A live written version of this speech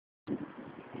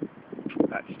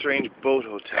that strange boat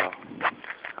hotel.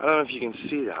 I don't know if you can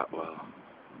see that well.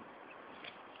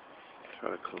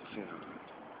 Try to close in on it.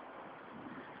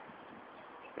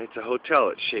 It's a hotel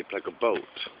that's shaped like a boat.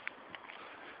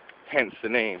 Hence the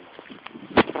name,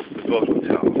 the boat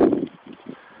hotel.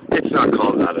 It's not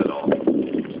called that at all.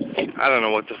 I don't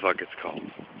know what the fuck it's called.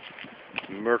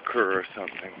 Mercure or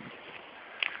something.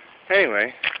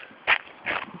 Anyway,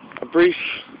 a brief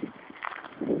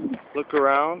look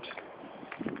around.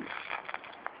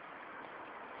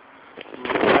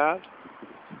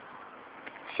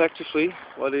 Effectively,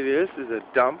 what it is a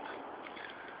dump,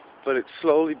 but it's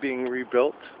slowly being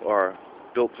rebuilt, or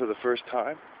built for the first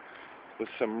time, with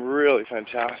some really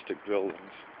fantastic buildings.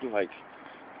 Like,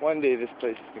 one day this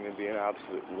place is going to be an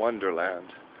absolute wonderland.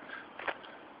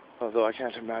 Although I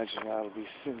can't imagine that'll be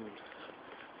soon.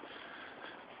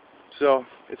 So,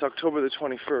 it's October the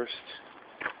 21st.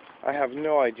 I have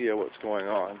no idea what's going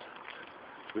on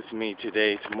with me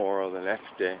today, tomorrow, the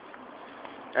next day.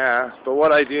 But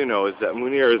what I do know is that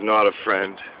Munir is not a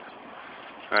friend.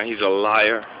 He's a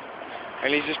liar.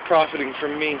 And he's just profiting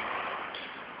from me.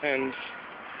 And,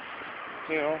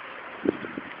 you know,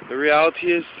 the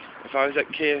reality is, if I was at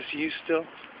KSU still,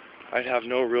 I'd have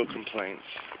no real complaints.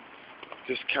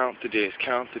 Just count the days,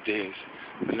 count the days.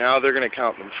 But now they're going to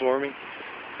count them for me.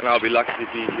 And I'll be lucky to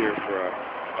be here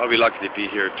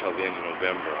till the end of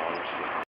November, honestly.